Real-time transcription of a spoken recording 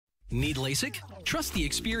Need LASIK? Trust the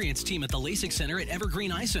experienced team at the LASIK Center at Evergreen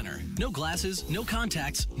Eye Center. No glasses, no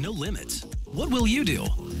contacts, no limits. What will you do?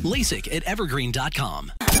 LASIK at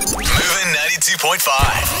evergreen.com. Moving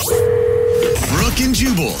 92.5. Brooke and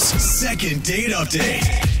Jubal's second date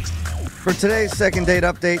update. For today's second date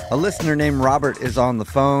update, a listener named Robert is on the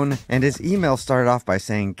phone, and his email started off by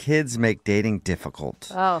saying kids make dating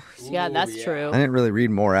difficult. Oh, yeah, that's true. I didn't really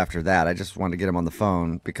read more after that. I just wanted to get him on the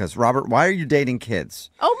phone because, Robert, why are you dating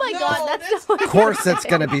kids? Oh, my God, that's Of course it's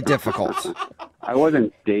going to be difficult. I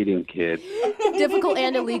wasn't dating kids. difficult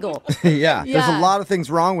and illegal. Yeah, there's a lot of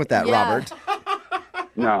things wrong with that, Yeah. Robert.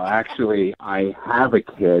 No, actually, I have a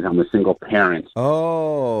kid. I'm a single parent.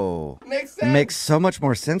 Oh. Makes sense. Makes so much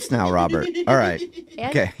more sense now, Robert. All right. And-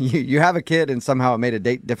 Okay, you have a kid and somehow it made a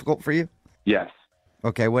date difficult for you? Yes.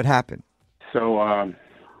 Okay, what happened? So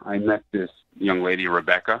I met this young lady,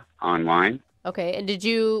 Rebecca, online. Okay, and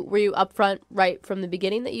were you upfront right from the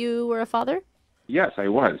beginning that you were a father? Yes, I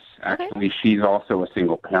was. Actually, she's also a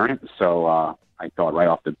single parent, so I thought right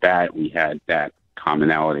off the bat we had that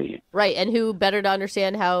commonality. Right, and who better to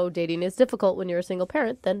understand how dating is difficult when you're a single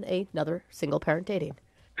parent than another single parent dating?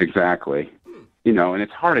 Exactly. You know, and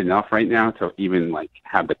it's hard enough right now to even,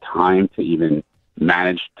 have the time to even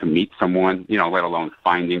manage to meet someone, let alone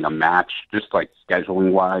finding a match, just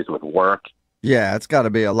scheduling-wise with work. Yeah, it's got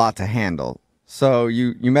to be a lot to handle. So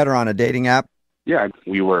you met her on a dating app? Yeah,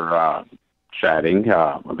 we were chatting.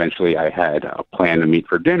 Eventually, I had a plan to meet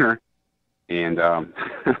for dinner. And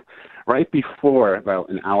right before, about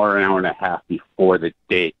an hour and a half before the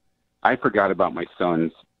date, I forgot about my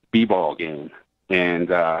son's b-ball game.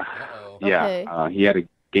 And, Okay. he had a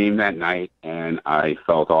game that night, and I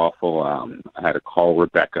felt awful. I had to call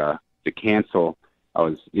Rebecca to cancel. I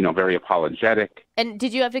was, very apologetic. And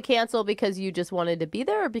did you have to cancel because you just wanted to be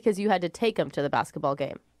there or because you had to take him to the basketball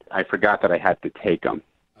game? I forgot that I had to take him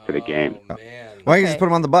to the game. Oh, man. Why don't you just Okay. put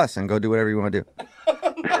him on the bus and go do whatever you want to do?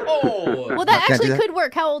 No. Well, that Can't do actually that? could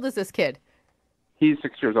work. How old is this kid? He's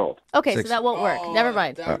 6 years old. Okay, Six. so that won't work. Never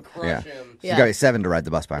mind. That would crush yeah. him. She's got to be 7 to ride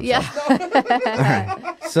the bus by himself.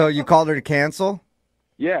 Yeah. So you called her to cancel?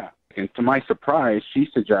 Yeah. And to my surprise, she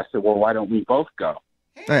suggested, well, why don't we both go?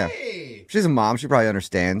 Yeah. Hey. She's a mom. She probably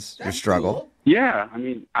understands your That's struggle. cool. Yeah. I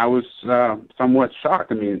mean, I was somewhat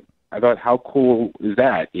shocked. I mean, I thought, how cool is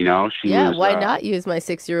that? She Yeah, was, why not use my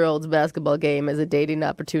 6-year-old's basketball game as a dating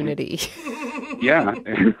opportunity? Yeah.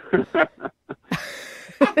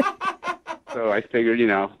 So I figured,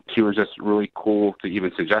 she was just really cool to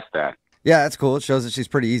even suggest that. Yeah, that's cool. It shows that she's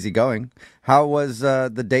pretty easygoing. How was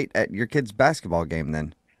the date at your kid's basketball game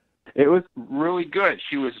then? It was really good.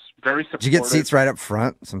 She was very supportive. Did you get seats right up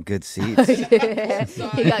front? Some good seats. He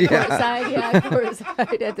got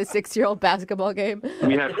courtside at the 6-year-old basketball game.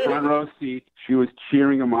 We had front row seats. She was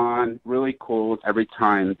cheering him on. Really cool. Every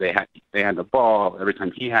time they had the ball. Every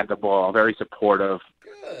time he had the ball. Very supportive.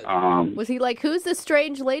 Was he like, who's this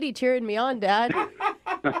strange lady cheering me on, Dad?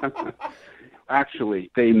 Actually,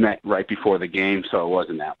 they met right before the game, so it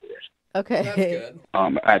wasn't that weird. Okay. That's good.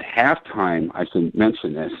 At halftime, I should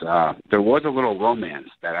mention this. There was a little romance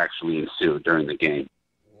that actually ensued during the game.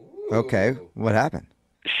 Okay, what happened?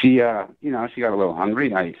 She, she got a little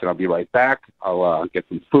hungry. I said, I'll be right back. I'll get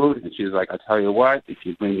some food. And she was like, I'll tell you what, if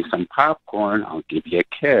you bring me some popcorn, I'll give you a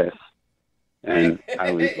kiss. And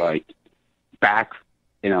I was like, back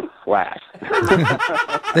in a flash.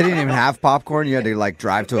 They didn't even have popcorn? You had to,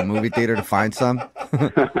 drive to a movie theater to find some?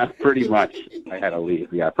 Pretty much. I had to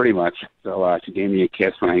leave. Yeah, pretty much. So she gave me a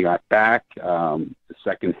kiss when I got back. The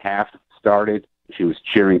second half started. She was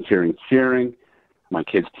cheering. My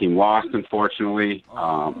kids' team lost, unfortunately.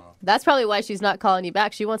 That's probably why she's not calling you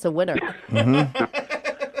back. She wants a winner.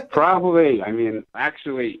 Probably. I mean,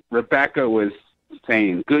 actually, Rebecca was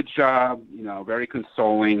saying, good job, very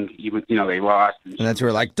consoling, even, they lost. And that's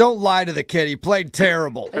where like, don't lie to the kid. He played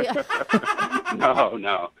terrible.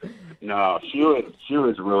 No. She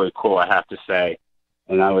was really cool, I have to say.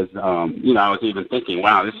 And I was, I was even thinking,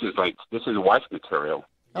 wow, this is wife material.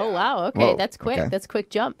 Oh, wow. Okay, Whoa, that's quick. okay. That's quick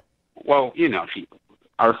jump. Well,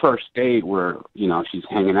 our first date where, she's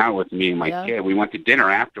hanging out with me and my kid. We went to dinner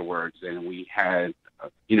afterwards, and we had,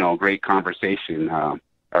 a great conversation.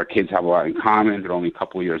 Our kids have a lot in common. They're only a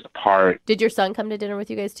couple of years apart. Did your son come to dinner with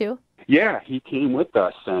you guys, too? Yeah, he came with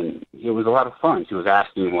us, and it was a lot of fun. She was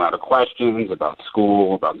asking him a lot of questions about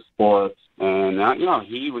school, about sports, and,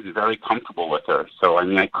 he was very comfortable with her. So, I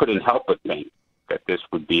mean, I couldn't help but think that this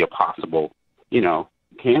would be a possible,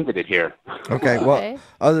 candidate here. Okay, Okay. well,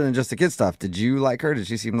 other than just the kid stuff, did you like her? Did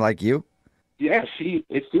she seem like you? Yeah,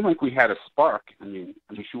 it seemed like we had a spark. I mean,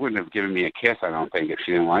 she wouldn't have given me a kiss, I don't think, if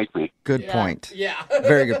she didn't like me. Good point. Yeah.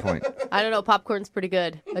 Very good point. I don't know. Popcorn's pretty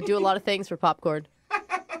good. I do a lot of things for popcorn.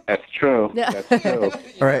 That's true. Yeah. That's true.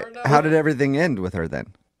 All right. How did everything end with her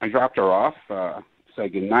then? I dropped her off,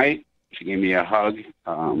 said goodnight. She gave me a hug.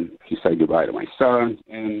 She said goodbye to my son,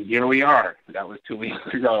 and here we are. That was 2 weeks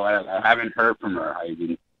ago. I haven't heard from her. I've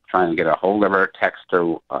been trying to get a hold of her, text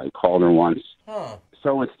her. I called her once. Huh.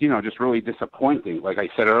 So it's, just really disappointing. Like I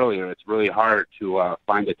said earlier, it's really hard to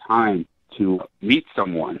find a time to meet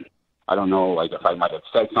someone. I don't know, like if I might have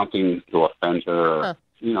said something to offend her. Or,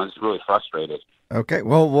 it's really frustrated. Okay.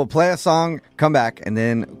 Well, we'll play a song, come back, and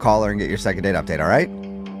then call her and get your second date update, all right?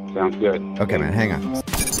 Sounds good. Okay, man. Hang on. Moving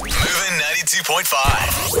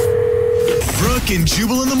 92.5. Brooke and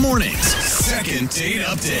Jubal in the mornings. Second date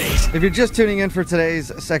update. If you're just tuning in for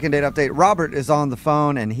today's second date update, Robert is on the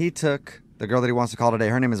phone, and he took the girl that he wants to call today.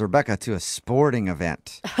 Her name is Rebecca, to a sporting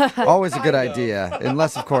event. Always a good idea,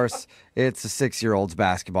 unless, of course, it's a 6-year-old's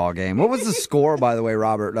basketball game. What was the score, by the way,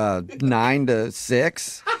 Robert?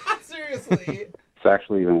 9-6? Seriously. It's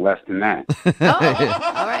actually even less than that.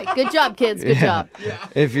 All right. Good job, kids. Good job.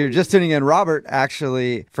 If you're just tuning in, Robert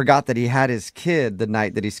actually forgot that he had his kid the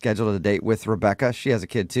night that he scheduled a date with Rebecca. She has a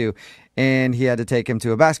kid too. And he had to take him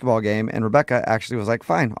to a basketball game. And Rebecca actually was like,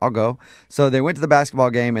 fine, I'll go. So they went to the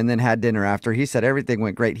basketball game and then had dinner after. He said everything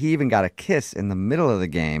went great. He even got a kiss in the middle of the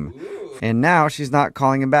game. Ooh. And now she's not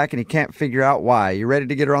calling him back and he can't figure out why. You ready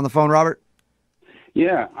to get her on the phone, Robert?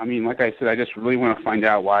 Yeah, I mean, like I said, I just really want to find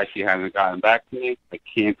out why she hasn't gotten back to me. I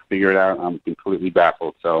can't figure it out. I'm completely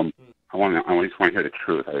baffled. So I just want to hear the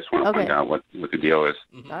truth. I just want to find out what the deal is.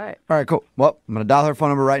 All right. All right, cool. Well, I'm going to dial her phone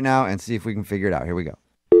number right now and see if we can figure it out. Here we go.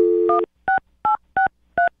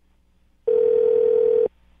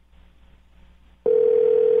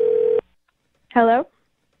 Hello?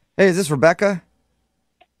 Hey, is this Rebecca?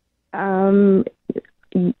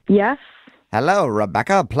 Yes. Hello,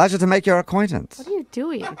 Rebecca. Pleasure to make your acquaintance. What are you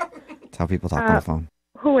doing? That's how people talk on the phone.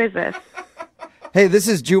 Who is this? Hey, this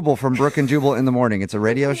is Jubal from Brooke and Jubal in the Morning. It's a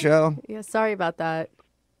radio show. Yeah, sorry about that.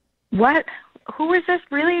 What? Who is this,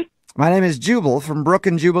 really? My name is Jubal from Brooke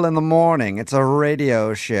and Jubal in the Morning. It's a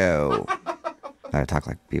radio show. I talk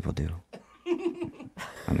like people do.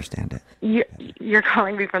 Understand it. You're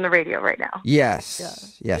calling me from the radio right now.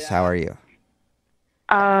 Yes. Yeah. Yes. How are you?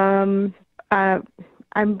 I'm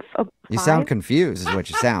You fine. sound confused is what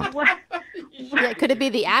you sound. What? Yeah, could it be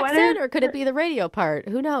the accent or could it be the radio part?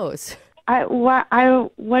 Who knows?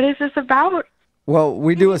 What is this about? Well,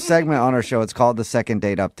 we do a segment on our show. It's called the Second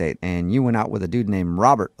Date Update. And you went out with a dude named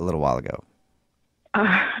Robert a little while ago.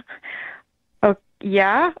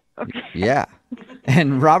 Yeah? Okay. Yeah.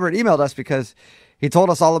 And Robert emailed us because he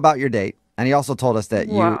told us all about your date. And he also told us that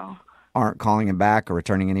you aren't calling him back or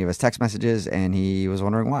returning any of his text messages. And he was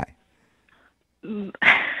wondering why. This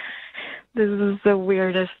is the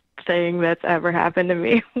weirdest thing that's ever happened to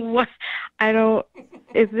me. What?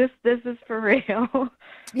 Is this is for real?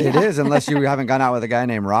 It is, unless you haven't gone out with a guy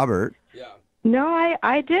named Robert. Yeah. No,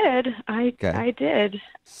 I did. I did.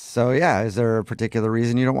 So, yeah, is there a particular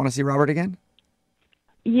reason you don't want to see Robert again?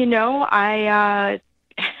 I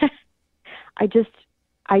just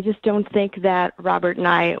don't think that Robert and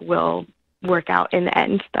I will work out in the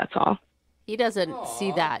end. That's all. He doesn't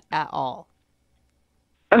see that at all.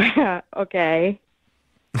 Okay.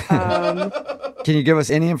 Can you give us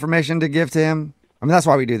any information to give to him? I mean, that's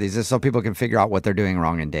why we do these, is so people can figure out what they're doing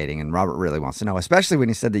wrong in dating. And Robert really wants to know, especially when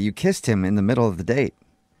he said that you kissed him in the middle of the date.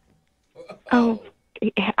 Oh,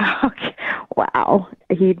 yeah, okay. Wow.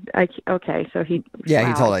 Okay, so he... Yeah,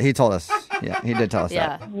 wow. he told us. Yeah, he did tell us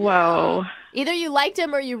Yeah. that. Whoa. Either you liked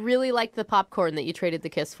him or you really liked the popcorn that you traded the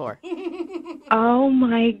kiss for. Oh,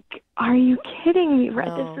 my... Are you kidding me?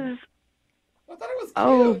 No. This is... I thought it was cute,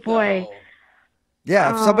 Oh, boy. though.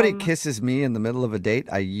 Yeah, if somebody kisses me in the middle of a date,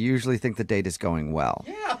 I usually think the date is going well.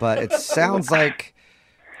 Yeah. But it sounds like,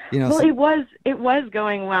 Well, it was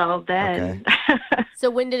going well then. Okay.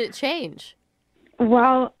 So when did it change?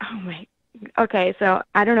 Well, oh my... Okay, so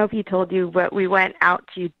I don't know if he told you, but we went out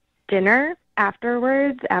to dinner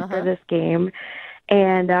afterwards, after this game.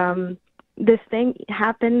 And this thing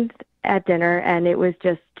happened at dinner, and it was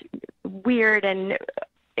just weird and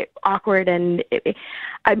awkward, and it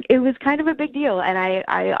was kind of a big deal. And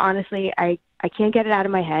I honestly, I can't get it out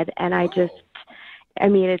of my head. And I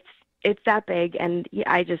mean, it's that big, and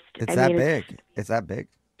It's that big. It's that big.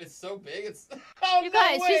 It's so big. It's. Oh, You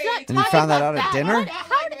guys, no she's way. not And you talking found that about out at dinner?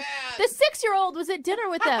 How did, the 6-year-old was at dinner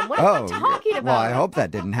with them. What Oh, are you talking about? well, I hope that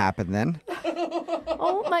didn't happen then.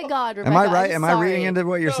 Oh my God, Rebecca. Am I right? I'm Am I reading sorry. into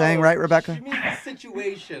what you're No, saying, right, Rebecca? She means the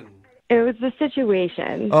situation. It was the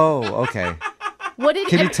situation. Oh, okay. What did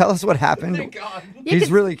Can you tell us what happened? Thank God.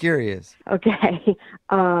 He's really curious. Okay.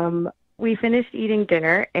 We finished eating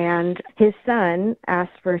dinner, and his son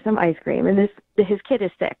asked for some ice cream, and his kid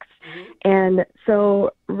is 6. And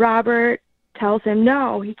so Robert tells him,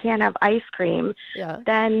 no, he can't have ice cream. Yeah.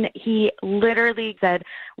 Then he literally said,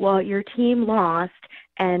 well, your team lost,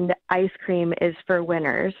 and ice cream is for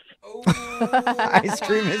winners. Oh, Ice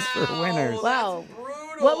cream is for winners. Wow. That's brutal.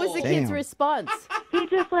 What was the kid's Damn. response? He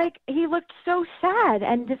just he looked so sad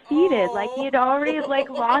and defeated. Like he had already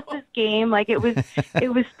lost his game. Like it was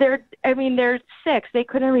their, I mean, they're 6. They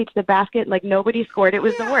couldn't reach the basket. Like nobody scored. It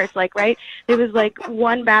was the worst. Like, right. It was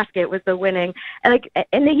one basket was the winning. And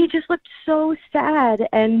and then he just looked so sad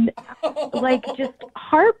and just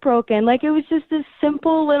heartbroken. Like it was just this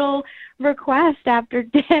simple little request after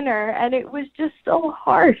dinner. And it was just so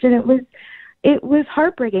harsh. And it was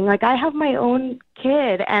heartbreaking. Like I have my own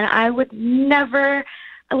kid and I would never,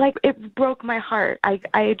 it broke my heart.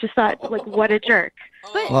 I just thought what a jerk.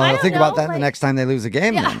 But I Well, don't think know, about that the next time they lose a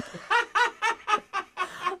game then.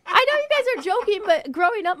 I know you guys are joking, but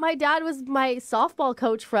growing up, my dad was my softball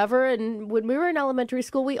coach forever. And when we were in elementary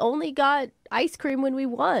school, we only got ice cream when we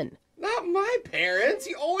won. Not my parents.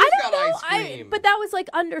 You always got ice cream. But that was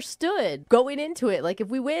understood going into it. Like if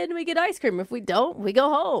we win, we get ice cream. If we don't, we go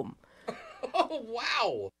home. Oh,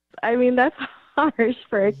 wow. I mean, that's harsh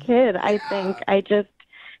for a kid, I think. I just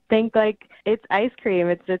think it's ice cream.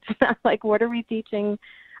 It's not what are we teaching?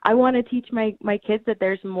 I want to teach my kids that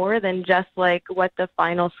there's more than just what the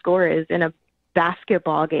final score is in a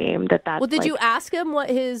basketball game. That's Well, did you ask him what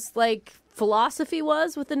his philosophy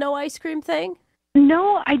was with the no ice cream thing?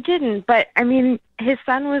 No, I didn't. But I mean, his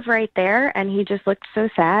son was right there and he just looked so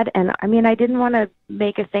sad. And I mean, I didn't want to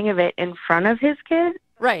make a thing of it in front of his kid.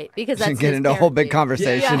 Right, because that's Get into a whole big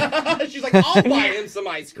conversation. Yeah. She's like, I'll buy him some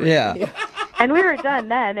ice cream. Yeah. And we were done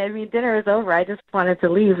then. I mean, dinner was over. I just wanted to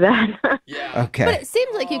leave then. Yeah. Okay. But it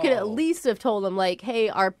seems like you could at least have told him, hey,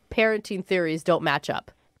 our parenting theories don't match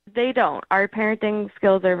up. They don't. Our parenting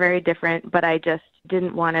skills are very different, but I just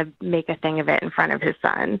didn't want to make a thing of it in front of his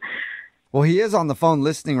son. Well, he is on the phone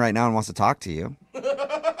listening right now and wants to talk to you.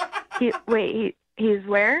 He's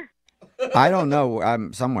where? I don't know.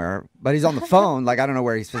 I'm somewhere, but he's on the phone. I don't know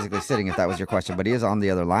where he's physically sitting, if that was your question, but he is on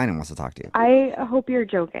the other line and wants to talk to you. I hope you're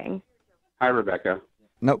joking. Hi, Rebecca.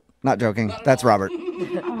 Nope, not joking. That's Robert.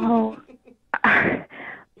 Oh. I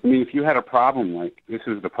mean, if you had a problem, this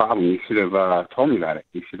is the problem, you should have told me about it.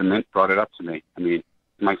 You should have brought it up to me. I mean,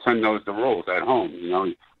 my son knows the rules at home. You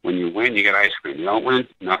know, when you win, you get ice cream. You don't win,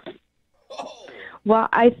 nothing. Well,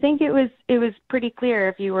 I think it was pretty clear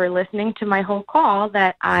if you were listening to my whole call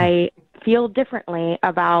that I feel differently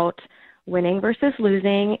about winning versus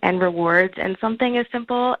losing and rewards and something as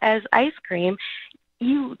simple as ice cream.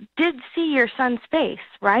 You did see your son's face,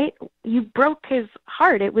 right? You broke his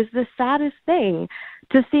heart. It was the saddest thing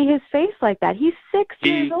to see his face like that. He's 6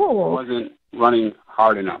 years old. He wasn't running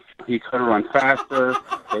hard enough. He could have run faster.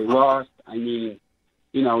 They lost. I mean,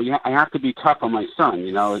 I have to be tough on my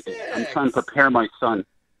son. I'm trying to prepare my son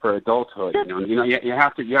for adulthood. You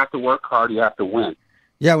have to work hard. You have to win.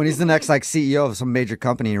 Yeah, when he's the next CEO of some major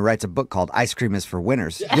company and he writes a book called Ice Cream is for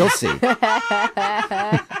Winners, you'll see.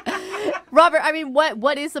 Robert, I mean,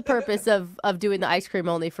 what is the purpose of doing the ice cream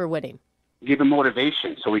only for winning? Give him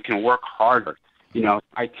motivation so he can work harder.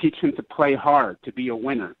 I teach him to play hard, to be a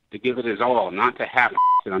winner, to give it his all, not to have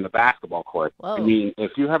it on the basketball court. Whoa. I mean,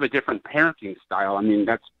 if you have a different parenting style, I mean,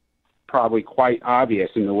 that's probably quite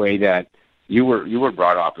obvious in the way that you were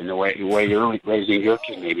brought up, in the way you're raising your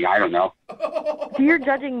kid, maybe. I don't know. So you're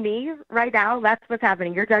judging me right now? That's what's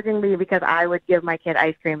happening. You're judging me because I would give my kid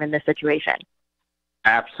ice cream in this situation.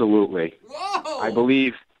 Absolutely. Whoa. I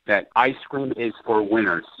believe that ice cream is for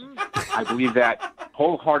winners. I believe that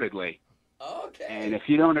wholeheartedly. Okay. And if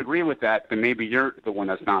you don't agree with that, then maybe you're the one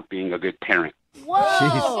that's not being a good parent.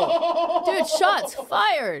 Whoa! Dude, shots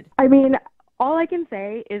fired. I mean, all I can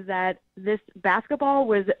say is that this basketball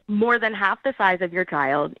was more than half the size of your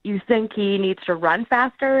child. You think he needs to run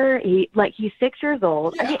faster? He's 6 years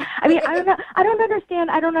old. Yeah. I mean, I don't know. I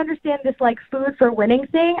don't understand this food for winning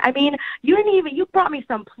thing. I mean, you brought me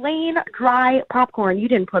some plain dry popcorn. You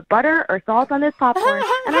didn't put butter or salt on this popcorn,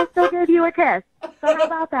 and I still gave you a kiss. So how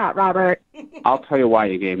about that, Robert? I'll tell you why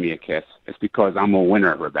you gave me a kiss. It's because I'm a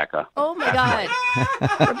winner, Rebecca. Oh my God.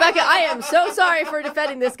 Rebecca, I am so sorry for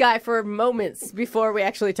defending this guy for moments before we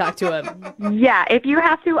actually talk to him. Yeah, if you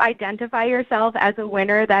have to identify yourself as a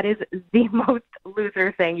winner, that is the most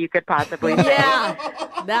loser thing you could possibly say. Yeah,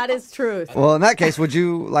 that is truth. Well, in that case, would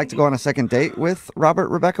you like to go on a second date with Robert,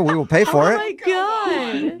 Rebecca? We will pay for Oh it. my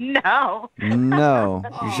God. No. No.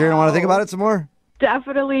 You sure you don't want to think about it some more?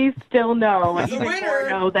 definitely still no. He's a Even winner. more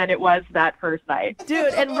no than it was that first night.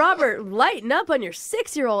 Dude, and Robert, lighten up on your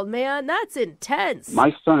 6-year-old, man. That's intense.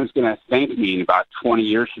 My son is going to thank me in about 20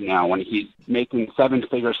 years from now when he's making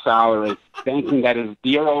 7-figure salary, thanking that his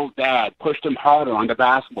dear old dad pushed him harder on the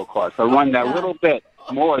basketball court to run that little bit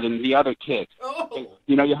more than the other kids. Oh.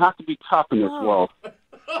 You know, you have to be tough in this world.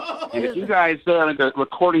 And if you guys there in the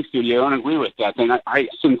recording studio don't agree with that, then I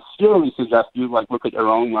sincerely suggest you look at your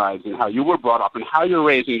own lives and how you were brought up and how you're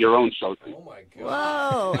raising your own children. Oh my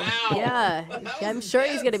Whoa. God. Wow. Yeah. I'm sure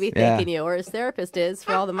he's going to be Yeah. thanking you, or his therapist is,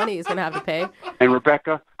 for all the money he's going to have to pay. And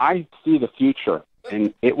Rebecca, I see the future,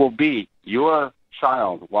 and it will be your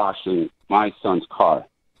child washing my son's car.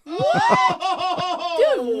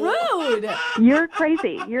 Dude, rude. You're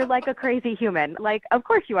crazy. You're like a crazy human. Like, of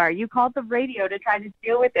course you are. You called the radio to try to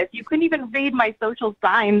deal with this. You couldn't even read my social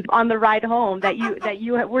signs on the ride home that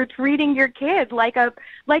you were treating your kid like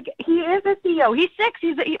he is a CEO. He's 6.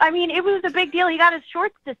 It was a big deal. He got his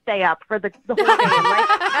shorts to stay up for the whole game.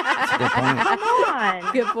 Like, come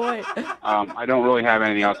on. Good point. I don't really have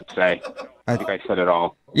anything else to say. I think I said it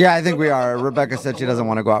all. Yeah, I think we are. Rebecca said she doesn't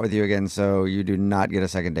want to go out with you again, so you do not get a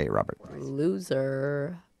second date, Robert.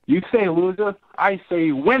 Loser. You say loser, I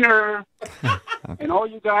say winner. And all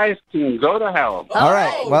you guys can go to hell. All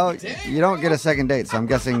right. Well, dang, you don't get a second date, so I'm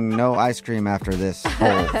guessing no ice cream after this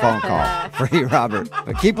whole phone call for you, Robert.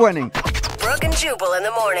 But keep winning. Brooke and Jubal in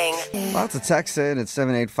the morning. Lots of texts in at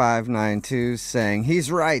 78592 saying,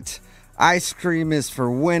 he's right. Ice cream is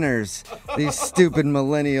for winners. These stupid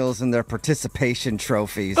millennials and their participation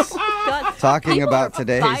trophies. God, Talking people about are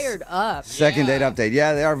today's fired up. second date update.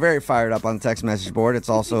 Yeah, they are very fired up on the text message board. It's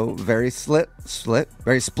also very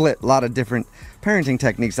very split. A lot of different parenting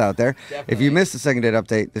techniques out there. If you missed the second date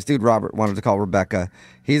update, this dude Robert wanted to call Rebecca.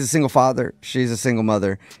 He's a single father. She's a single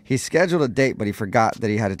mother. He scheduled a date, but he forgot that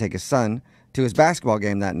he had to take his son to his basketball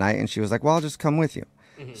game that night. And she was like, well, I'll just come with you.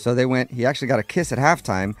 So they went. He actually got a kiss at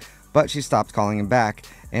halftime, but she stopped calling him back.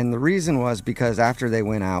 And the reason was because after they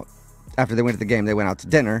went to the game, they went out to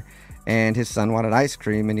dinner, and his son wanted ice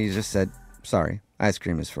cream, and he just said, sorry, ice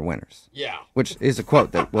cream is for winners. Yeah. Which is a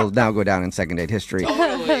quote that will now go down in second date history.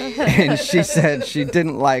 Totally. And she said she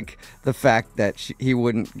didn't like the fact that he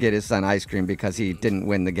wouldn't get his son ice cream because he didn't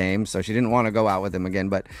win the game, so she didn't want to go out with him again.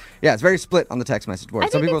 But yeah, it's very split on the text message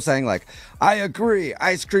board. Some people are saying I agree,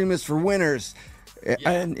 ice cream is for winners.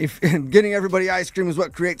 And getting everybody ice cream is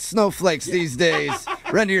what creates snowflakes these days.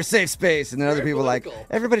 Run to your safe space. And then other people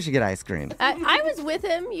everybody should get ice cream. I was with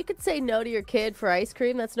him. You could say no to your kid for ice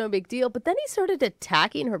cream. That's no big deal. But then he started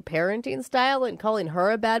attacking her parenting style and calling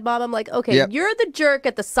her a bad mom. I'm like, okay, You're the jerk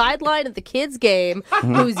at the sideline of the kids' game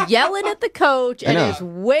who's yelling at the coach and is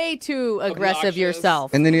way too aggressive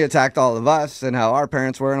yourself. And then he attacked all of us and how our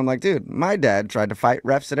parents were. And I'm like, dude, my dad tried to fight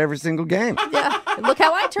refs at every single game. Yeah. And look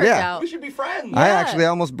how I turned out. We should be friends. I actually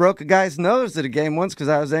almost broke a guy's nose at a game once because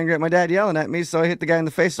I was angry at my dad yelling at me, so I hit the guy in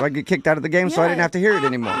the face so I could get kicked out of the game so I didn't have to hear it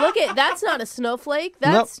anymore. Look that's not a snowflake.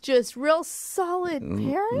 That's just real solid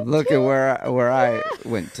parenting. Look at where I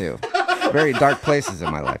went to. Very dark places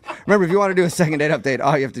in my life. Remember, if you want to do a second date update,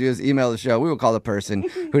 all you have to do is email the show. We will call the person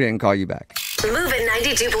who didn't call you back. Moving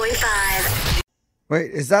 92.5.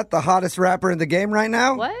 Wait, is that the hottest rapper in the game right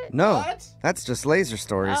now? What? No. What? That's just Laser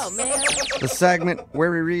Stories. Oh, man. The segment where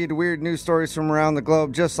we read weird news stories from around the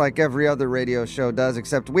globe, just like every other radio show does,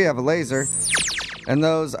 except we have a laser, and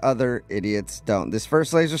those other idiots don't. This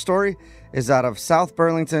first laser story is out of South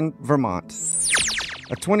Burlington, Vermont.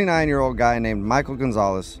 A 29-year-old guy named Michael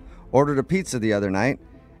Gonzalez ordered a pizza the other night,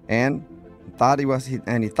 and thought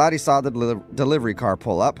he saw the delivery car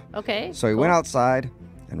pull up. Okay. So he went outside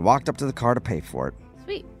and walked up to the car to pay for it.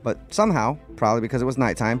 Sweet. But somehow, probably because it was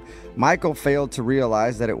nighttime, Michael failed to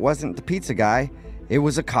realize that it wasn't the pizza guy, it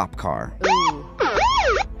was a cop car. Ooh.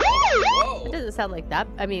 Whoa. It doesn't sound like that.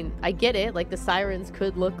 I mean, I get it. Like the sirens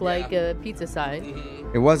could look like a pizza sign.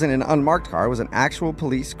 It wasn't an unmarked car, it was an actual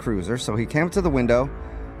police cruiser, so he came to the window,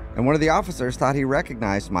 and one of the officers thought he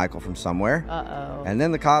recognized Michael from somewhere. Uh-oh. And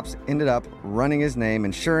then the cops ended up running his name,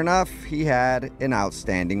 and sure enough, he had an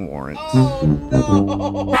outstanding warrant. Oh,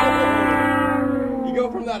 no. You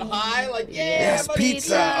go from that high, Yes, buddy,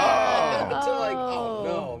 pizza. yeah, to oh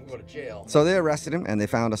no, I'm going to jail. So they arrested him, and they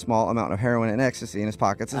found a small amount of heroin and ecstasy in his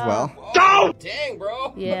pockets as well. Oh, dang,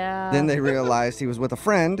 bro. Yeah. Then they realized he was with a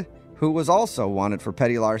friend who was also wanted for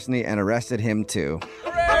petty larceny and arrested him too.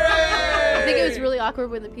 I think it was really awkward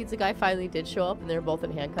when the pizza guy finally did show up and they were both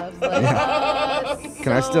in handcuffs. Like,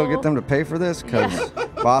 Can I still get them to pay for this? Because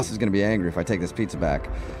boss is going to be angry if I take this pizza back.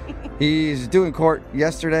 He's due in court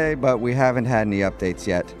yesterday, but we haven't had any updates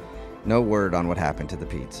yet. No word on what happened to the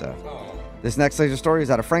pizza. This next laser story is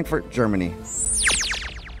out of Frankfurt, Germany.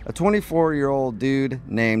 A 24-year-old dude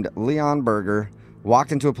named Leon Berger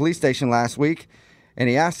walked into a police station last week, and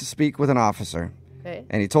he asked to speak with an officer. Okay.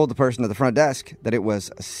 And he told the person at the front desk that it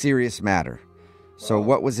was a serious matter. So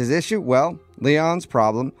what was his issue? Well, Leon's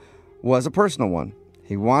problem was a personal one.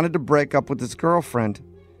 He wanted to break up with his girlfriend,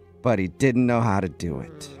 but he didn't know how to do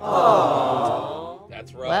it. Oh,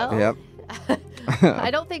 that's rough. Well, Yep. I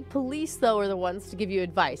don't think police, though, are the ones to give you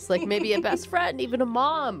advice. Like maybe a best friend, even a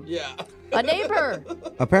mom, Yeah. a neighbor.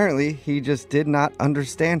 Apparently, he just did not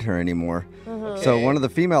understand her anymore. So one of the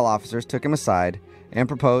female officers took him aside and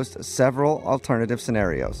proposed several alternative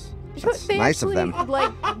scenarios. That's They nice of actually, them.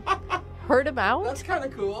 like, heard him out? That's kind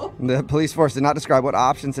of cool. The police force did not describe what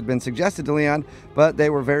options had been suggested to Leon, but they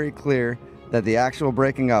were very clear that the actual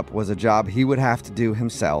breaking up was a job he would have to do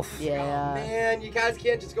himself. Yeah. Man, you guys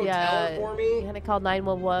can't just go tell her for me. You gotta call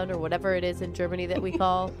 911 or whatever it is in Germany that we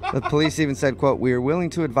call. The police even said, quote, "We are willing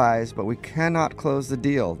to advise, but we cannot close the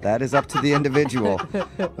deal. That is up to the individual."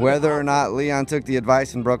 Whether or not Leon took the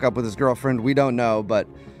advice and broke up with his girlfriend, we don't know, but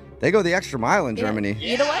they go the extra mile in Germany.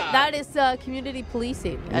 You know what? That is community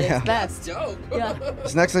policing at its best. Dope. Yeah.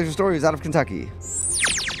 This next major story is out of Kentucky.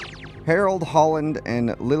 Harold Holland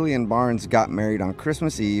and Lillian Barnes got married on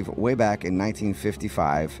Christmas Eve way back in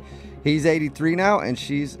 1955. He's 83 now, and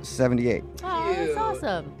she's 78. Oh, that's Cute.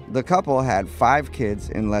 awesome. The couple had 5 kids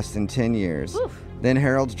in less than 10 years. Oof. Then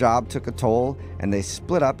Harold's job took a toll, and they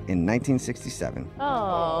split up in 1967.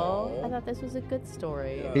 Oh, I thought this was a good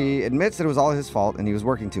story. He admits that it was all his fault, and he was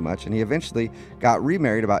working too much, and he eventually got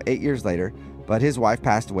remarried about 8 years later, but his wife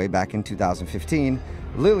passed away back in 2015.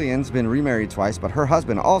 Lillian's been remarried twice, but her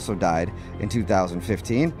husband also died in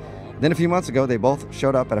 2015. Then a few months ago, they both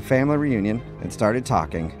showed up at a family reunion and started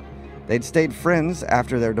talking. They'd stayed friends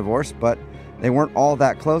after their divorce, but they weren't all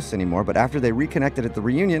that close anymore. But after they reconnected at the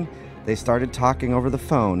reunion, they started talking over the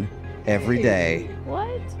phone every day. What?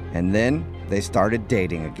 And then they started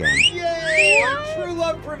dating again. Yay! True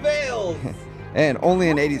love prevails. And only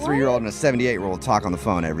an 83-year-old and a 78-year-old talk on the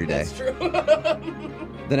phone every day. That's true.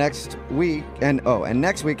 The next week, and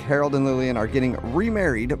next week, Harold and Lillian are getting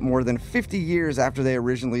remarried more than 50 years after they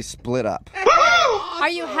originally split up. Are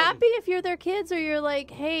you happy if you're their kids, or you're like,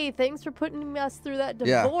 hey, thanks for putting us through that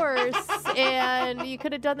Yeah. divorce, and you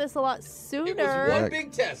could have done this a lot sooner? It was one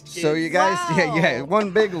big test, kids. So you guys, Wow. yeah,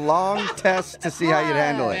 one big long test to see how you'd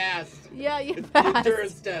handle it. Passed. Yeah, you passed.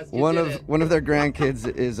 Endurance test. You One did of it. one of their grandkids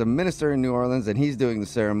is a minister in New Orleans, and he's doing the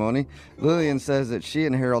ceremony. Lillian says that she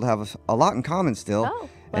and Harold have a lot in common still, Oh,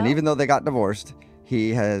 and well. even though they got divorced,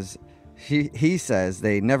 he says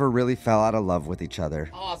they never really fell out of love with each other.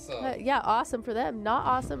 Awesome. Yeah, awesome for them. Not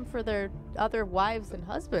awesome for their other wives and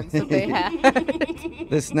husbands that they had.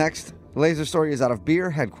 This next laser story is out of beer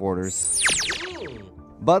headquarters.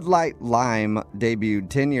 Bud Light Lime debuted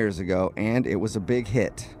 10 years ago, and it was a big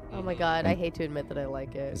hit. Oh my God, I hate to admit that I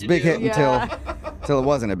like It's it. a big hit Yeah. until it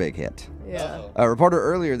wasn't a big hit. Yeah. A reporter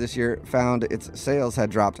earlier this year found its sales had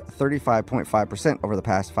dropped 35.5% over the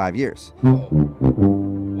past 5 years.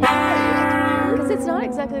 Because it's not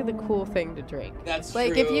exactly the cool thing to drink. That's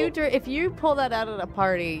Like true. if you pull that out at a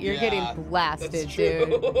party, you're getting blasted, that's true.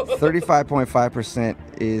 dude. 35.5%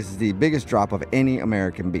 is the biggest drop of any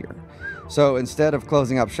American beer. So instead of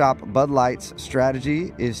closing up shop, Bud Light's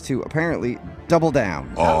strategy is to apparently double down.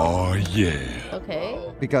 Oh, yeah. Okay.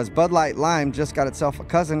 Because Bud Light Lime just got itself a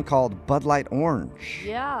cousin called Bud Light Orange.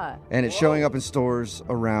 Yeah. And it's showing up in stores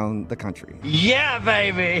around the country. Is it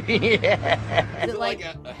like like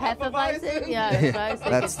a Hefeweizen? Yeah, that's what I was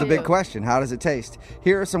thinking That's the big too. question. How does it taste?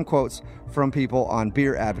 Here are some quotes from people on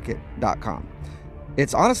beeradvocate.com.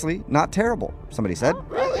 It's honestly not terrible, somebody said.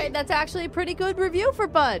 Okay, that's actually a pretty good review for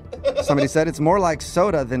Bud. Somebody said it's more like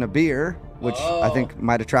soda than a beer, which I think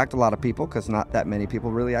might attract a lot of people because not that many people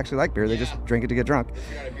really actually like beer. They just drink it to get drunk.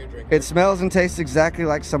 You're not a beer drinker. It smells and tastes exactly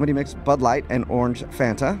like somebody mixed Bud Light and orange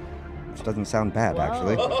Fanta, which doesn't sound bad, Whoa.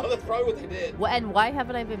 actually. Oh, that's probably what they did. And why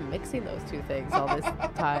haven't I been mixing those two things all this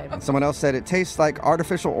time? Someone else said it tastes like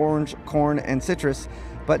artificial orange, corn, and citrus,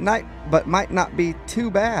 but might not be too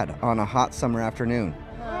bad on a hot summer afternoon.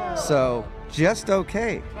 So, just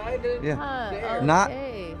okay. Kind of. Yeah. Huh, Not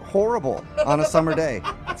okay. horrible on a summer day.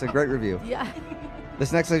 It's a great review. Yeah.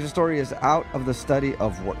 This next laser story is out of the study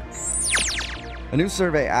of work. A new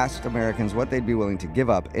survey asked Americans what they'd be willing to give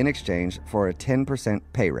up in exchange for a 10%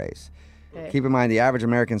 pay raise. Okay. Keep in mind the average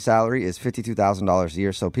American salary is $52,000 a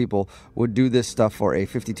year, so people would do this stuff for a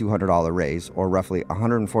 $5,200 raise, or roughly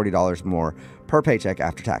 $140 more per paycheck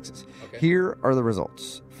after taxes. Here are the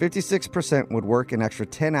results. 56% would work an extra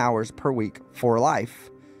 10 hours per week for life,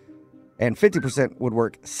 and 50% would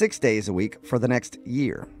work 6 days a week for the next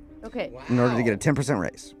year. Okay. in order to get a 10%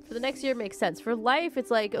 raise. For the next year, it makes sense. For life,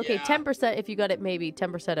 it's like, okay, 10% if you got it maybe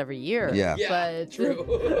 10% every year. Yeah. But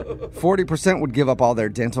True. 40% would give up all their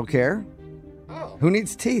dental care. Oh. Who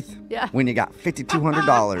needs teeth? Yeah. When you got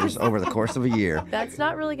 $5,200 over the course of a year. that's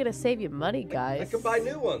not really going to save you money, I guys. could buy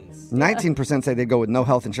new ones. 19% say they'd go with no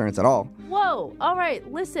health insurance at all. Whoa. All right,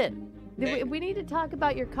 listen. Hey. We need to talk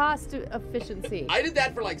about your cost efficiency. I did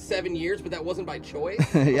that for like 7 years, but that wasn't by choice.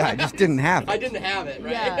 Yeah, I just didn't have I it. didn't have it,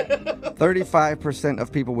 right? Yeah. 35%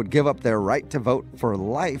 of people would give up their right to vote for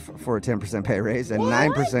life for a 10% pay raise, and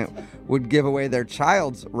 9% would give away their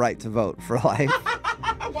child's right to vote for life.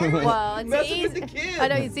 Well, it's Messing with easy. the kids. I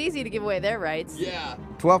know it's easy to give away their rights. Yeah.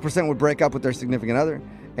 12% would break up with their significant other,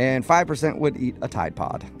 and 5% would eat a Tide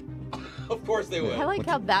Pod. Of course they would. I like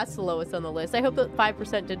how that's the lowest on the list. I hope that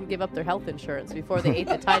 5% didn't give up their health insurance before they ate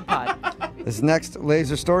the Tide Pod. This next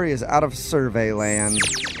laser story is out of survey land.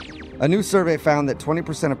 A new survey found that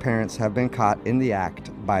 20% of parents have been caught in the act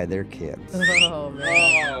by their kids. Oh,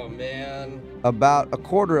 man. Oh, man. About a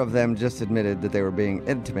quarter of them just admitted that they were being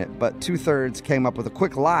intimate, but 2/3 came up with a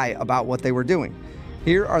quick lie about what they were doing.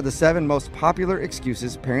 Here are the 7 most popular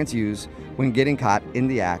excuses parents use when getting caught in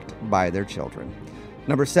the act by their children.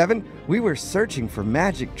 Number 7, we were searching for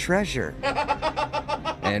magic treasure.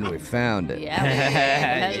 And we found it. Yeah.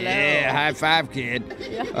 Hello. Yeah, high five, kid.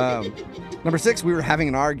 Number 6, we were having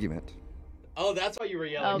an argument. Oh, that's why you were Oh,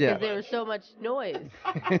 yelling. because Yeah. there was so much noise.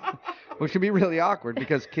 Which can be really awkward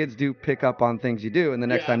because kids do pick up on things you do, and the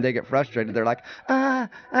next Yeah. time they get frustrated, they're like, and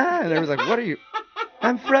everyone's like, what are you?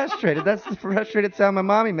 I'm frustrated. That's the frustrated sound my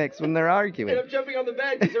mommy makes when they're arguing. And I'm jumping on the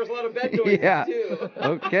bed because there was a lot of bed noises, Yeah. too.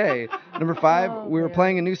 Okay. Number 5, Oh, we were man.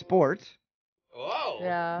 playing a new sport. Whoa.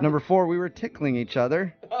 Yeah. Number 4, we were tickling each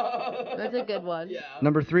other. That's a good one. Yeah.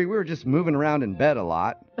 Number 3, we were just moving around in bed a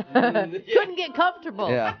lot. Couldn't get comfortable.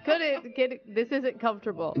 Yeah. Couldn't get. This isn't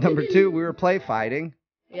comfortable. Number 2, we were play fighting.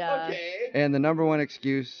 Yeah. Okay. And the number 1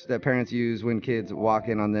 excuse that parents use when kids walk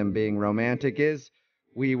in on them being romantic is,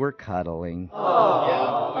 we were cuddling. Yeah,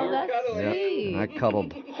 Oh, we were that's cuddling. sweet. And I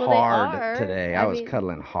cuddled Well, they hard are. today. I I was mean-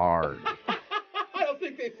 cuddling hard. I don't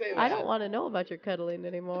think they say that. I don't want to know about your cuddling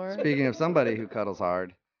anymore. Speaking of somebody who cuddles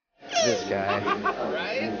hard, this guy.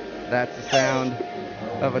 Right? That's the sound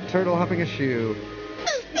of a turtle humping a shoe,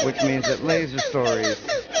 which means that Laser Stories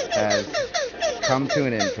has come to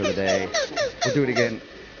an end for the day. We'll do it again,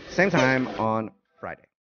 same time on Friday.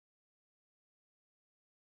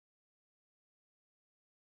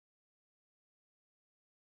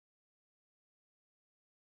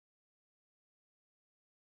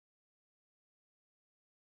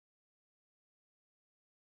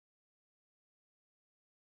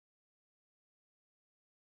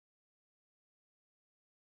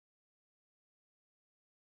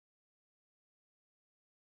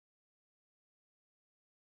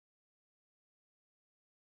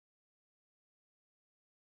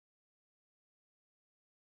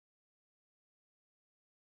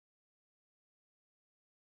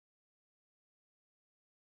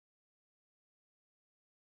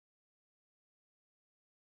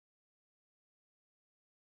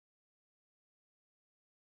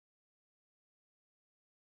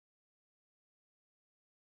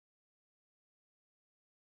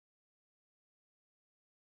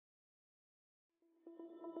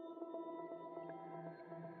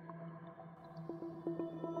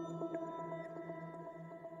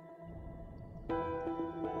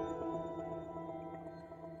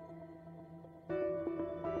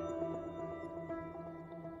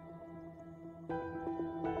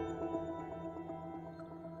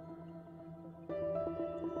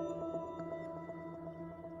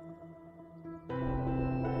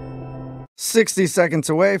 "60 seconds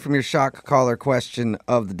away from your shock collar question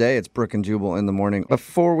of the day. It's Brooke and Jubal in the morning.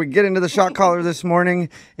 Before we get into the shock collar this morning,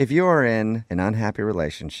 if you're in an unhappy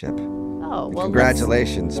relationship, Oh, well,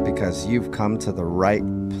 congratulations, because you've come to the right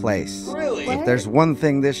place. Really? If there's one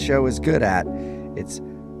thing this show is good at, it's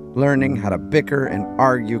learning how to bicker and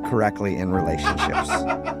argue correctly in relationships.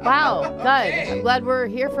 Wow, good. I'm glad we're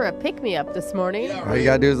here for a pick-me-up this morning. All you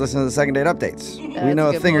gotta do is listen to the second date updates. We That's know a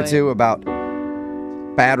a good thing or point. two about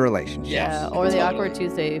bad relationships. Yeah, or the awkward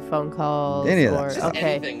Tuesday phone calls. Any of or, that stuff.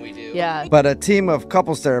 Okay. Anything we do. Yeah. But a team of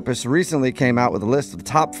couples therapists recently came out with a list of the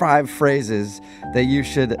top 5 phrases that you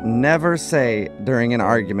should never say during an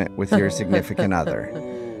argument with your significant other.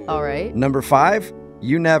 All right. Number 5,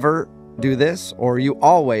 you never do this or you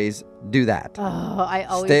always do that. Oh, I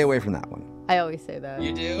always Stay away from that one. I always say that.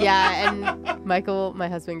 You do? Yeah, and Michael, my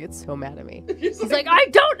husband, gets so mad at me. He's like, I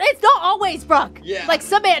don't. It's not always, Brooke. Yeah. Like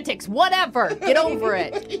semantics, whatever. Get over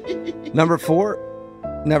it. Number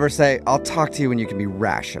 4, Never say, I'll talk to you when you can be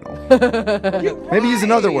rational. Maybe use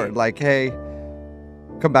another word like, hey,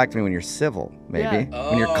 come back to me when you're civil, maybe. Yeah.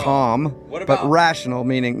 When you're calm. What but about- rational,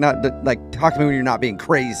 meaning not like talk to me when you're not being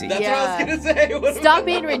crazy. That's what I was going to say. What Stop about-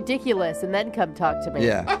 being ridiculous and then come talk to me.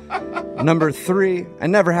 Yeah. Number 3, I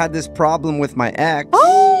never had this problem with my ex.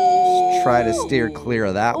 Just try to steer clear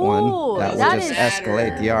of that Ooh, one. That that will just is-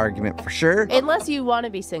 escalate the argument for sure. Unless you want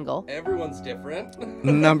to be single. Everyone's different.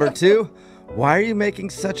 Number 2, why are you making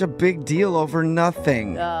such a big deal over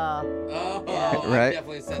nothing? Oh, Right. I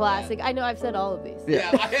definitely said Classic. I know I've said all of these. that. Yeah,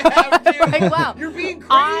 I have too. Like, wow. You're being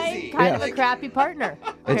I'm crazy. kind of Yeah. a crappy partner.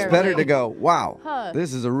 It's apparently. better to go, wow, Huh.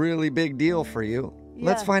 this is a really big deal for you.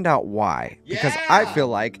 Let's Yeah. find out why. Because I feel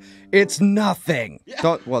like it's nothing.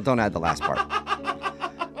 Don't add the last part.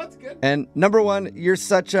 That's good. And number 1, you're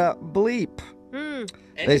such a bleep.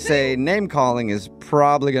 They say name calling is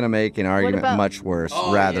probably going to make an argument about- much worse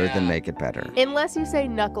Oh, rather yeah. than make it better. Unless you say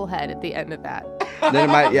knucklehead at the end of that. Then it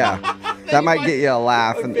might, that might get you a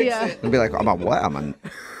laugh and, Yeah. and be like, I'm a what?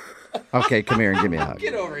 Okay, come here and give me a hug.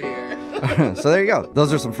 Get over here. So there you go.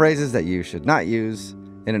 Those are some phrases that you should not use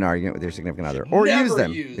in an argument with your significant other. Or Never use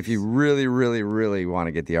them use. if you really, really, really want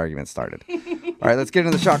to get the argument started. All right, let's get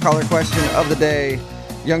into the shot caller question of the day.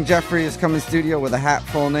 Young Jeffrey is coming in studio with a hat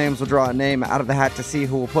full of names. We'll draw a name out of the hat to see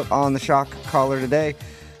who will put on the shock collar today.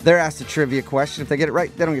 They're asked a trivia question. If they get it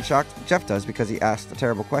right, they don't get shocked. Jeff does because he asked a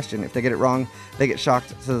terrible question. If they get it wrong, they get shocked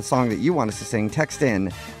to the song that you want us to sing. Text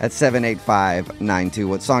in at 78592.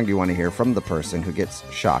 What song do you want to hear from the person who gets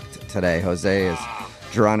shocked today? Jose is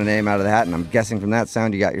drawing a name out of the hat, and I'm guessing from that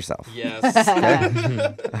sound you got yourself. Yes.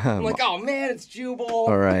 I'm like, oh man, it's Jubal.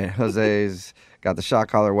 All right, Jose's got the shock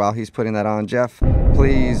collar. While he's putting that on, Jeff,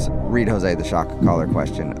 please read Jose the shock collar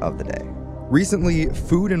question of the day. Recently,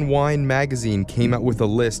 Food and Wine magazine came out with a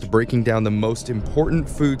list breaking down the most important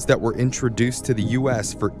foods that were introduced to the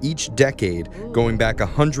U.S. for each decade, going back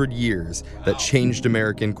 100 years, that changed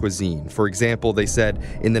American cuisine. For example, they said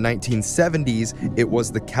in the 1970s, it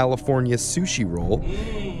was the California sushi roll.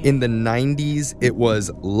 In the 90s, it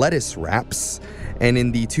was lettuce wraps. And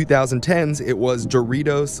in the 2010s, it was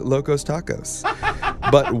Doritos Locos Tacos.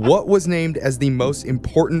 But what was named as the most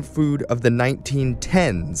important food of the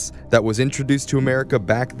 1910s that was introduced to America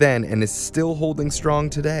back then and is still holding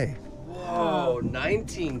strong today? Whoa,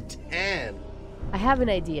 1910. I have an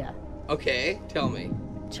idea. Okay, tell me.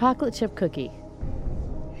 Chocolate chip cookie.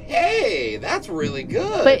 Hey, that's really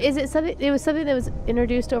good. But is it something? It was something that was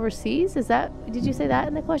introduced overseas. Is that? Did you say that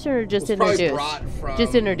in the question, or just It was probably introduced? brought from-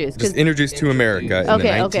 Just introduced. Just 'cause- introduced to America in the Okay,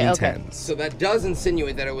 1910s. okay. So that does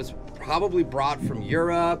insinuate that it was probably brought from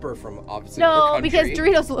Europe or from obviously no, another because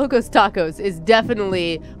country. Doritos Locos Tacos is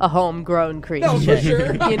definitely a homegrown creation. No, for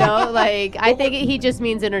sure. You know, like I think he just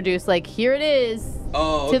means introduced. Like here it is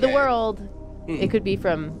Oh, to the okay. world. It could be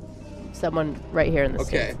from someone right here in the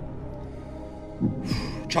Okay. States.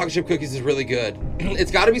 Chocolate chip cookies is really good.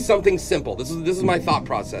 It's got to be something simple. This is my thought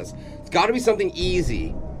process. It's got to be something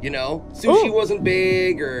easy. You know, sushi Ooh. wasn't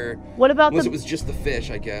big, or What about unless the? it was just the fish,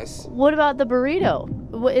 I guess. What about the burrito?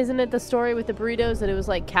 Isn't it the story with the burritos that it was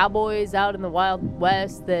like cowboys out in the Wild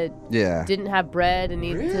West that Yeah. didn't have bread and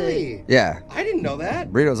needed to? Really? Yeah. I didn't know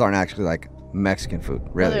that. Burritos aren't actually like Mexican food.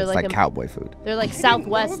 Really, they're it's like like a- cowboy food. They're like didn't know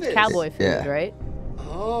Southwest this. cowboy food, Yeah. right?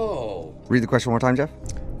 Oh. Read the question one more time, Jeff.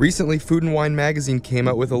 Recently, Food and Wine magazine came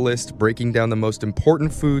out with a list breaking down the most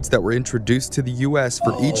important foods that were introduced to the U.S.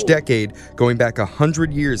 for each decade, going back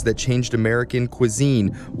 100 years that changed American cuisine.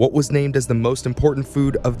 What was named as the most important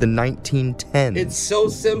food of the 1910s? It's so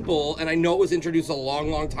simple, and I know it was introduced a long,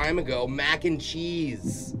 long time ago. Mac and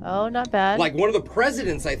cheese. Oh, not bad. Like one of the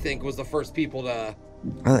presidents, I think, was the first people to.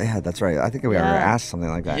 Oh, yeah, that's right. I think we ever Yeah. asked something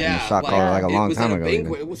like that in the Yeah, shot collar like a it long was time at a ago.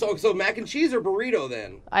 even. banquet. So mac and cheese or burrito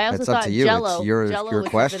then? I also It's up thought to you. Jello. It's your Jello your was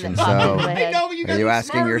question. something that popped into So, my I head. know, but you guys are you are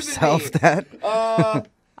asking smarter than yourself me. that?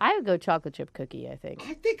 I would go chocolate chip cookie. I think.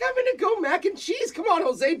 I think I'm gonna go mac and cheese. Come on,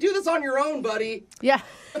 Jose, do this on your own, buddy. Yeah,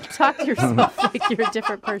 talk to yourself like you're a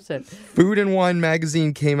different person. Food and Wine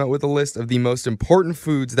magazine came out with a list of the most important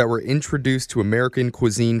foods that were introduced to American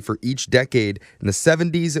cuisine for each decade. In the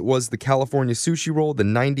 70s, it was the California sushi roll. The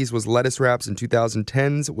 90s was lettuce wraps. In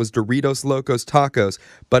 2010s was Doritos Locos Tacos.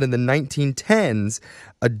 But in the 1910s,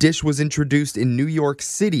 a dish was introduced in New York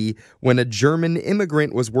City when a German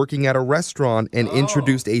immigrant was working at a restaurant and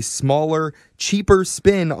introduced a smaller, cheaper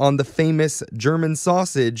spin on the famous German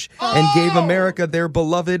sausage and gave America their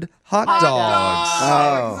beloved hot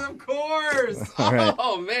dogs. Of course. All right.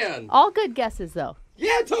 Oh man. All good guesses though.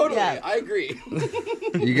 Yeah, totally. Yeah. I agree.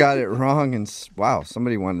 You got it wrong. And wow,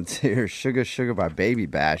 somebody wanted to hear Sugar Sugar by Baby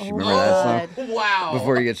Bash. You remember that song? Wow.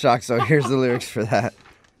 Before you get shocked. So here's the lyrics for that.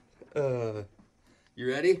 You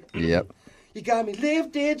ready? Yep. You got me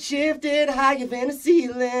lifted, shifted, higher than the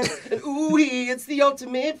ceiling. And ooh, it's the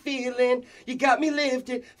ultimate feeling. You got me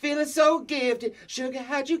lifted, feeling so gifted. Sugar,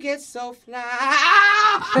 how'd you get so fly?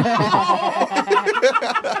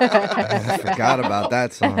 I forgot about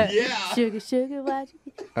that song. Yeah. Sugar, sugar, why'd you...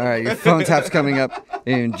 All right, your phone tap's coming up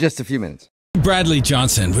in just a few minutes. Bradley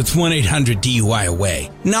Johnson with 1-800-DUI-AWAY.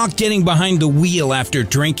 Not getting behind the wheel after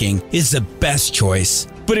drinking is the best choice.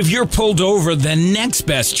 But if you're pulled over, the next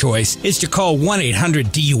best choice is to call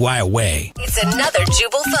 1-800-DUI-AWAY. It's another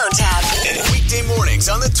Jubal phone tab. Weekday mornings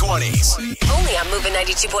on the 20s. Only on Moving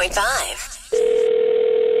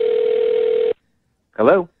 92.5.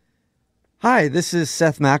 Hello? Hi, this is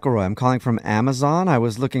Seth McElroy. I'm calling from Amazon. I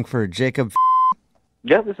was looking for Jacob.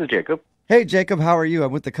 Yeah, this is Jacob. Hey, Jacob, how are you?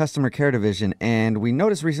 I'm with the customer care division, and we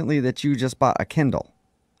noticed recently that you just bought a Kindle.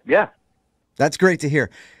 Yeah. That's great to hear.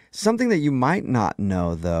 Something that you might not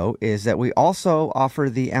know, though, is that we also offer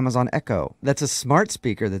the Amazon Echo. That's a smart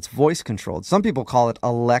speaker that's voice controlled. Some people call it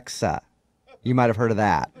Alexa. You might have heard of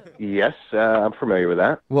that. Yes, I'm familiar with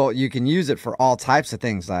that. Well, you can use it for all types of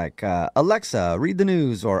things like, Alexa, read the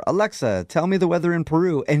news, or Alexa, tell me the weather in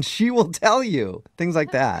Peru, and she will tell you. Things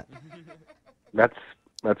like that. That's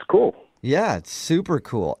cool. Yeah, it's super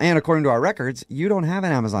cool. And according to our records, you don't have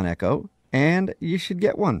an Amazon Echo, and you should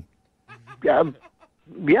get one. Yeah,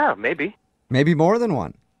 maybe. Maybe more than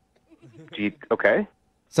one. Gee, okay.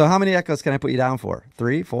 So how many Echoes can I put you down for?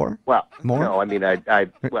 3, 4? Well, More? no, I mean,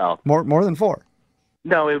 More than 4.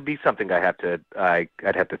 no, it would be something I'd have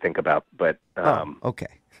to think about, but,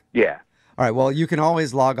 Okay. yeah. All right, well, you can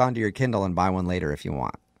always log on to your Kindle and buy one later if you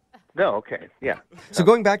want. No, okay, yeah. So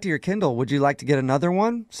going back to your Kindle, would you like to get another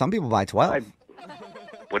one? Some people buy 12.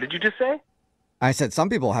 What did you just say? I said some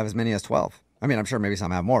people have as many as 12. I mean, I'm sure maybe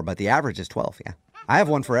some have more, but the average is 12, yeah. I have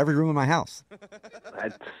one for every room in my house.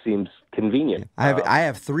 That seems convenient. I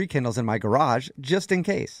have 3 Kindles in my garage just in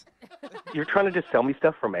case. You're trying to just sell me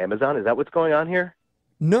stuff from Amazon? Is that what's going on here?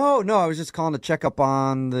 No, I was just calling to check up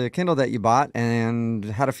on the Kindle that you bought and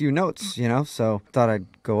had a few notes, so thought I'd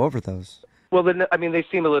go over those. Well, then, I mean, they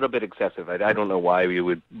seem a little bit excessive. I don't know why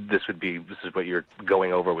this is what you're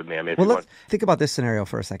going over with me. I mean, Well, let's think about this scenario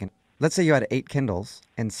for a second. Let's say you had 8 Kindles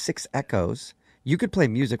and 6 Echoes. You could play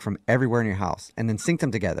music from everywhere in your house and then sync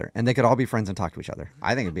them together, and they could all be friends and talk to each other.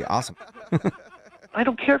 I think it'd be awesome. I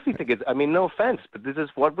don't care if you think it's, I mean, no offense, but this is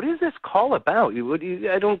what is this call about?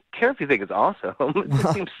 I don't care if you think it's awesome. It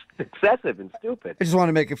just seems excessive and stupid. I just want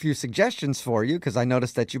to make a few suggestions for you because I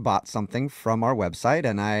noticed that you bought something from our website,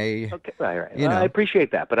 and Okay, all right. I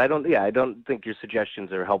appreciate that, but I don't think your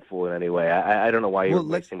suggestions are helpful in any way. I don't know why you're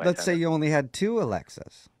wasting my time. Let's say you only had 2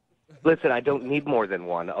 Alexas. Listen, I don't need more than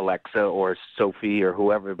one, Alexa or Sophie or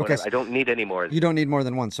whoever. But Okay, I don't need any more. You don't need more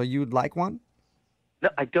than one, so you'd like one? No,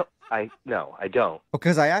 I don't. No, I don't.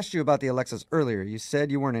 Because I asked you about the Alexas earlier. You said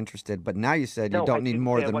you weren't interested, but now you said you don't need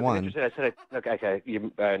more than one. Interested. I said, okay.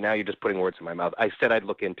 Now you're just putting words in my mouth. I said I'd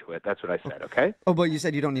look into it. That's what I said, okay? Oh, but you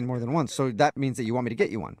said you don't need more than one, so that means that you want me to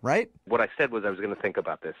get you one, right? What I said was I was going to think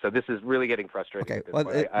about this. So this is really getting frustrating. Okay,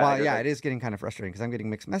 it is getting kind of frustrating because I'm getting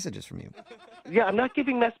mixed messages from you. Yeah, I'm not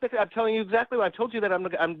giving messages. I'm telling you exactly what I told you that I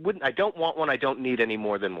don't want one. I don't need any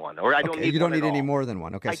more than one, or I don't need. You don't one need any all. more than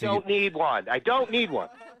one. Okay, I don't need one. I don't need one.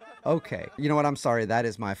 Okay. You know what? I'm sorry. That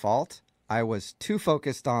is my fault. I was too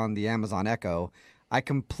focused on the Amazon Echo. I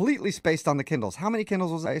completely spaced on the Kindles. How many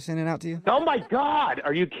Kindles was I sending out to you? Oh, my God.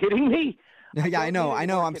 Are you kidding me? Yeah, I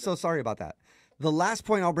know. I'm so sorry about that. The last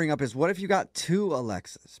point I'll bring up is what if you got 2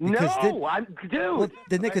 Alexas? Dude. Well,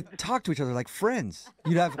 then they could talk to each other like friends.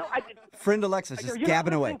 You'd have friend Alexas just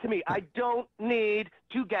gabbing away. To me. I don't need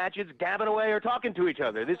 2 gadgets gabbing away or talking to each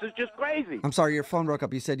other. This is just crazy. I'm sorry. Your phone broke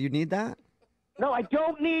up. You said you need that? No, I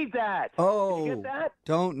don't need that. Oh, did you get that?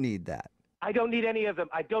 Don't need that. I don't need any of them.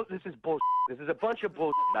 This is bullshit. This is a bunch of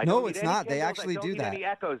bullshit. No, it's not. They actually do that. Any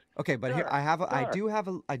echoes. Okay, but here I do have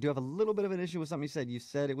a little bit of an issue with something you said. You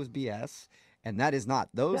said it was BS, and that is not.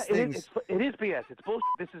 Those things. It is BS. It's bullshit.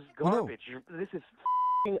 This is garbage. Well, no. This is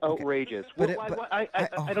outrageous. But I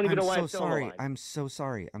don't even know why I'm so sorry. I'm so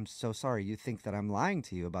sorry. I'm so sorry. You think that I'm lying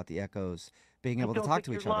to you about the Echoes being able to talk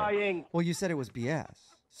to each other? Lying. Well, you said it was BS,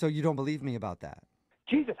 so you don't believe me about that.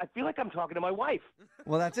 Jesus, I feel like I'm talking to my wife.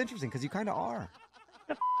 Well, that's interesting because you kind of are.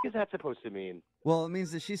 What the is that supposed to mean? Well, it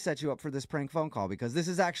means that she set you up for this prank phone call because this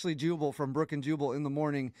is actually Jubal from Brooke and Jubal in the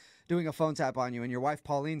morning doing a phone tap on you, and your wife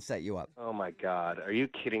Pauline set you up. Oh, my God. Are you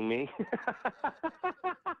kidding me?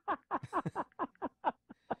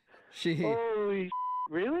 Holy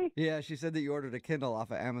really? Yeah, she said that you ordered a Kindle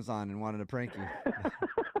off of Amazon and wanted to prank you.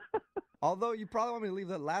 Although you probably want me to leave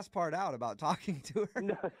that last part out about talking to her.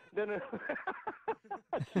 No.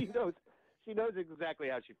 She knows exactly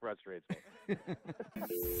how she frustrates me. Wake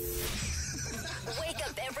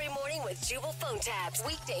up every morning with Jubal phone tabs.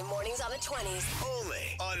 Weekday mornings on the 20s.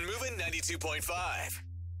 Only on Moving 92.5.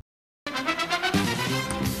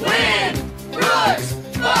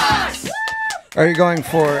 Are you going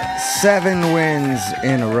for 7 wins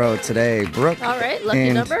in a row today, Brooke? All right, lucky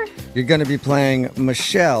And number. You're going to be playing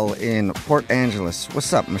Michelle in Port Angeles.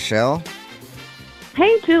 What's up, Michelle?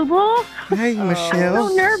 Hey, Jubal. Hey, Michelle. I'm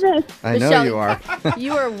so nervous. I know Michelle, you are.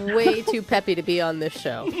 You are way too peppy to be on this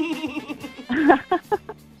show.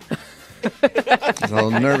 There's a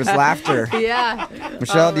little nervous laughter. Yeah.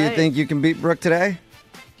 Michelle, All do you right. think you can beat Brooke today?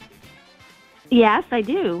 Yes, I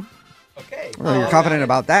do. Okay. Well, you're confident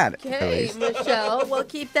about that, at Okay, least. Michelle. Well,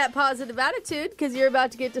 keep that positive attitude because you're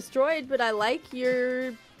about to get destroyed, but I like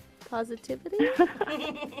your positivity.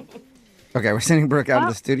 Okay, we're sending Brooke out of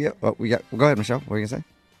the studio. Oh, go ahead, Michelle. What are you going to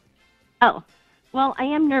say? Oh, well, I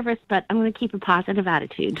am nervous, but I'm going to keep a positive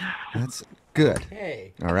attitude. That's good.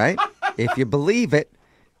 Hey. All right? If you believe it,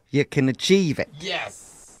 you can achieve it.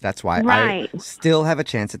 Yes. That's why Right. I still have a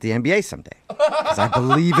chance at the NBA someday. Because I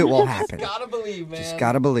believe it will happen. Gotta believe, man. Just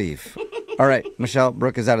gotta believe. All right, Michelle,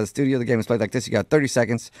 Brooke is out of the studio. The game is played like this. You got 30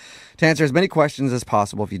 seconds to answer as many questions as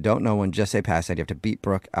possible. If you don't know one, just say pass, and you have to beat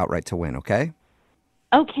Brooke outright to win, okay?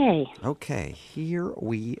 Okay. Okay, here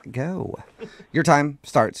we go. Your time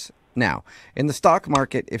starts now. In the stock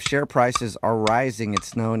market, if share prices are rising,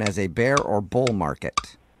 it's known as a bear or bull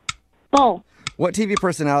market. Bull. What TV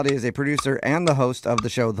personality is a producer and the host of the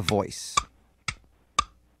show The Voice?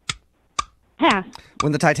 Pass.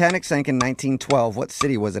 When the Titanic sank in 1912, what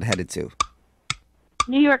city was it headed to?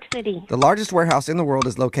 New York City. The largest warehouse in the world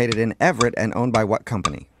is located in Everett and owned by what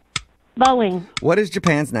company? Boeing. What is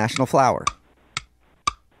Japan's national flower?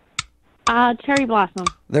 Cherry blossom.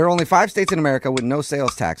 There are only 5 states in America with no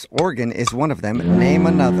sales tax. Oregon is one of them. Name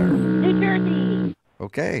another. New Jersey.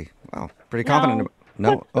 Okay. Wow. Pretty confident.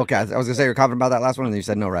 No? Okay. I was going to say you're confident about that last one, and then you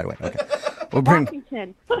said no right away. Okay. We'll bring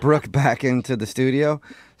Washington. Brooke back into the studio.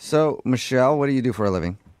 So, Michelle, what do you do for a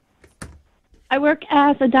living? I work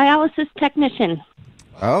as a dialysis technician.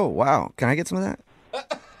 Oh, wow. Can I get some of that?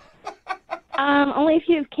 Only if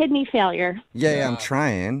you have kidney failure. Yeah, I'm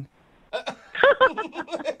trying.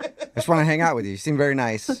 I just want to hang out with you. You seem very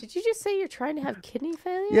nice. Did you just say you're trying to have kidney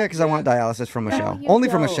failure? Yeah, because I want dialysis from Michelle. you Only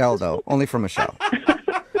from don't. Michelle, though. Only from Michelle.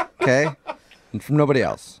 Okay? And from nobody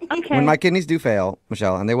else. Okay. When my kidneys do fail,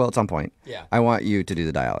 Michelle, and they will at some point, Yeah. I want you to do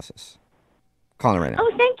the dialysis. Calling it right now.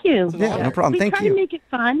 Oh, thank you. Yeah, no problem. We Thank try you. to make it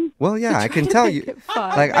fun. Well, yeah, I can tell you.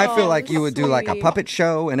 fun. Like, I feel Oh, like you would do like a sweet. puppet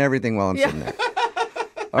show and everything while I'm sitting there.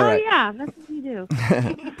 All right. Oh, yeah, that's what we do.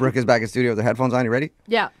 Brooke is back in studio with her headphones on. You ready?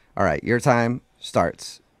 Yeah. All right, your time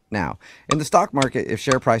starts now. In the stock market, if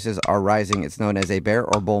share prices are rising, it's known as a bear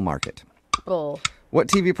or bull market. Bull. What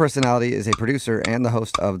TV personality is a producer and the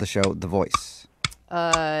host of the show The Voice?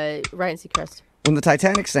 Ryan Seacrest. When the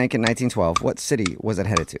Titanic sank in 1912, what city was it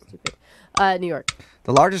headed to? New York.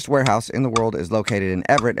 The largest warehouse in the world is located in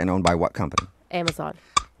Everett and owned by what company? Amazon.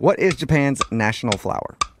 What is Japan's national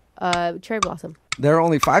flower? Cherry blossom. There are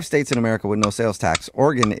only 5 states in America with no sales tax.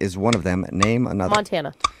 Oregon is one of them. Name another.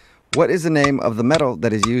 Montana. What is the name of the metal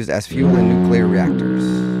that is used as fuel in nuclear reactors?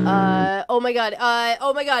 Oh my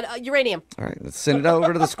god. Uranium. All right, let's send it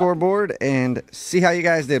over to the scoreboard and see how you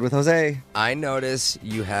guys did with Jose. I notice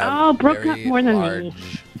you have Oh, Brooke got very more than me.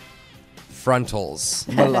 large frontals.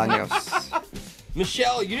 Bolaños.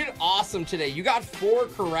 Michelle, you did awesome today. You got 4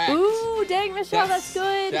 correct. Ooh, dang, Michelle, that's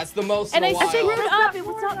good. That's the most and in I a while. screwed up. It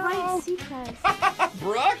was not Ryan Seacrest.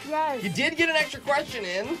 Brooke, Yes. you did get an extra question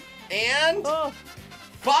in, and Oh.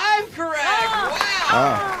 5 correct.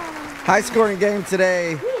 Wow. High scoring game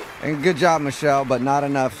today. And good job, Michelle, but not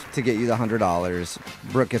enough to get you the $100.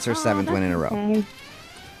 Brooke gets her 7th win in a row. Okay.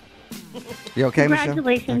 You okay, Michelle?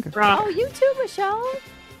 Congratulations, Okay. Brooke. Oh, you too, Michelle.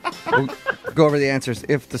 We'll go over the answers.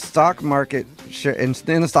 If the stock market, in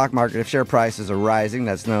the stock market, if share prices are rising,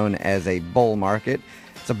 that's known as a bull market.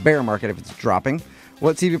 It's a bear market if it's dropping.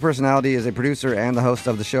 What TV personality is a producer and the host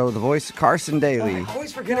of the show The Voice? Carson Daly. I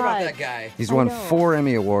always forget about that guy. He's won 4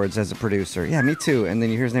 Emmy Awards as a producer. Yeah, me too. And then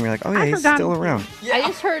you hear his name, you're like, oh yeah, he's forgot still him. around. I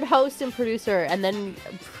just heard host and producer, and then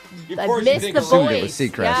Of I course you missed think the of Assumed voice. it was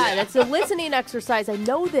Seacrest. Yeah, that's a listening exercise. I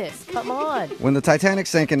know this. Come on. When the Titanic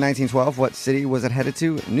sank in 1912, what city was it headed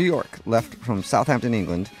to? New York, left from Southampton,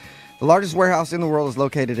 England. The largest warehouse in the world is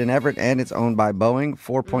located in Everett, and it's owned by Boeing,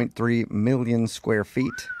 4.3 million square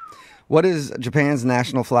feet. What is Japan's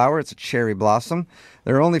national flower? It's a cherry blossom.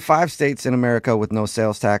 There are only 5 states in America with no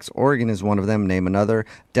sales tax. Oregon is one of them. Name another.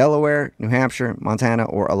 Delaware, New Hampshire, Montana,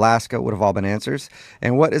 or Alaska would have all been answers.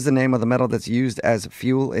 And what is the name of the metal that's used as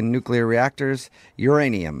fuel in nuclear reactors?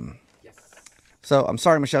 Uranium. So I'm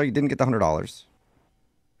sorry, Michelle, you didn't get the $100.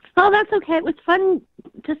 Oh, that's okay. It was fun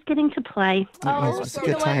just getting to play. Oh, It's a you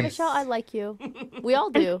good know what, time. Michelle? I like you. We all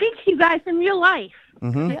And do. speak to you guys in real life.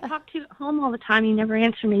 Mm-hmm. I talk to you at home all the time. You never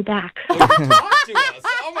answer me back. Talk to us.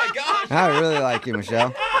 Oh my gosh. I really like you,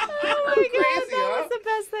 Michelle. Oh my God, that was the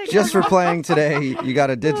best thing. Just for playing today, you got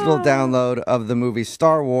a digital download of the movie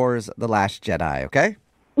Star Wars The Last Jedi, okay?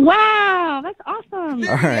 Wow, that's awesome.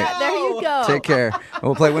 All right. Yeah, there you go. Take care. And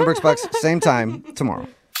we'll play Winbrook's Bucks same time tomorrow.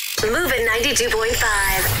 Moving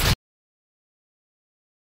 92.5.